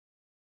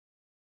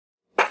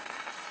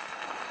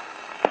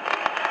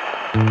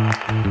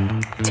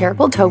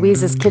Terrible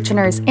Toby's is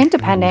Kitchener's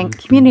independent,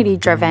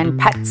 community-driven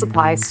pet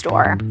supply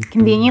store.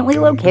 Conveniently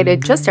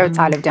located just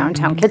outside of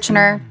downtown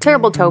Kitchener,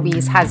 Terrible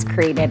Toby's has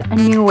created a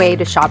new way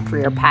to shop for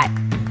your pet,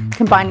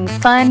 combining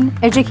fun,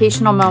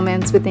 educational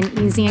moments with an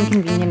easy and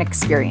convenient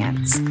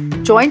experience.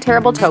 Join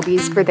Terrible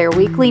Toby's for their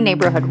weekly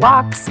neighborhood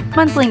walks,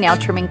 monthly nail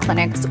trimming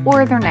clinics,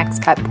 or their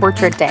next pet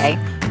portrait day.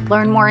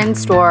 Learn more in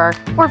store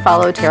or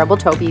follow Terrible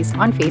Toby's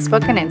on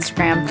Facebook and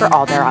Instagram for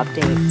all their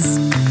updates.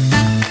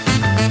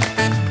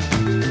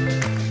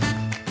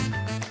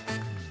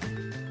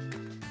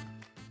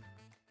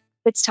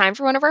 It's time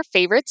for one of our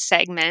favorite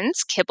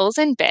segments, Kibbles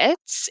and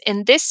Bits.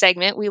 In this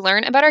segment, we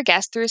learn about our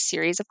guest through a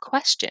series of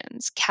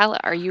questions. Calla,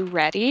 are you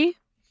ready?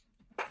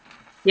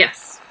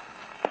 Yes.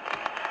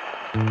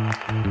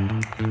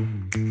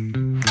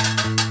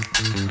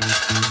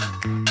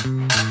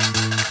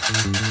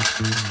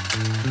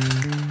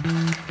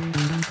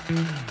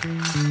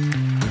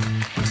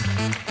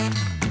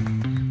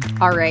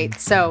 All right,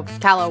 so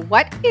Calla,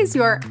 what is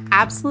your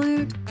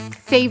absolute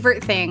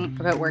favorite thing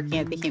about working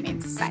at the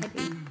Humane Society?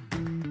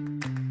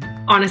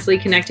 Honestly,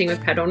 connecting with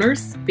pet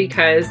owners,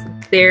 because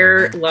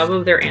their love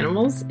of their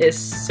animals is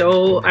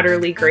so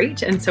utterly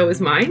great, and so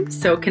is mine.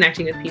 So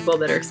connecting with people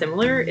that are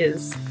similar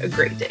is a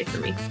great day for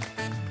me.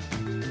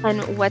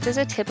 And what does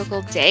a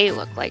typical day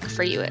look like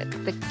for you at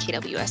the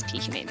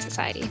KWSP Humane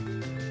Society?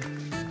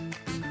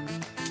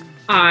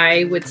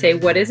 I would say,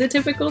 what is a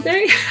typical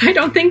day? I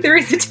don't think there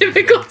is a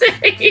typical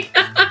day.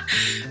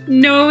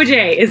 No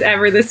day is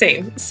ever the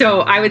same.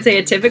 So I would say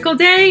a typical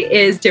day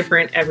is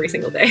different every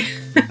single day.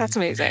 That's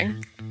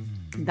amazing.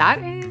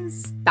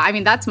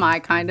 That's my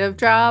kind of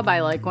job. I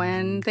like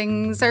when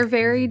things are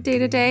very day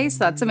to day. So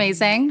that's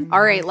amazing.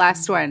 All right,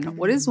 last one.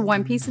 What is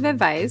one piece of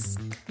advice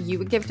you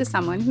would give to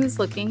someone who's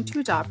looking to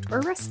adopt or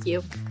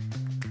rescue?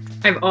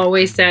 I've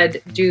always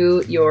said,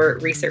 do your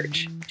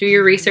research. Do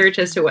your research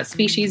as to what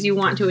species you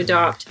want to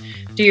adopt.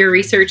 Do your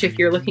research if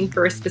you're looking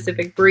for a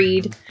specific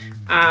breed.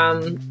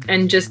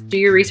 And just do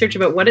your research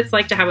about what it's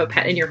like to have a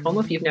pet in your home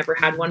if you've never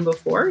had one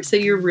before. So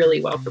you're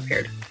really well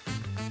prepared.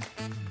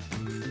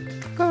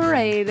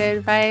 Great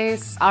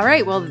advice. All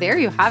right, well, there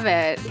you have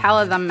it.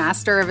 Calla, the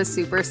master of a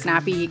super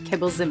snappy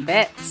Kibbles and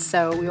Bits.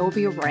 So we will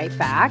be right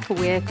back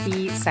with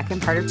the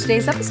second part of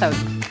today's episode.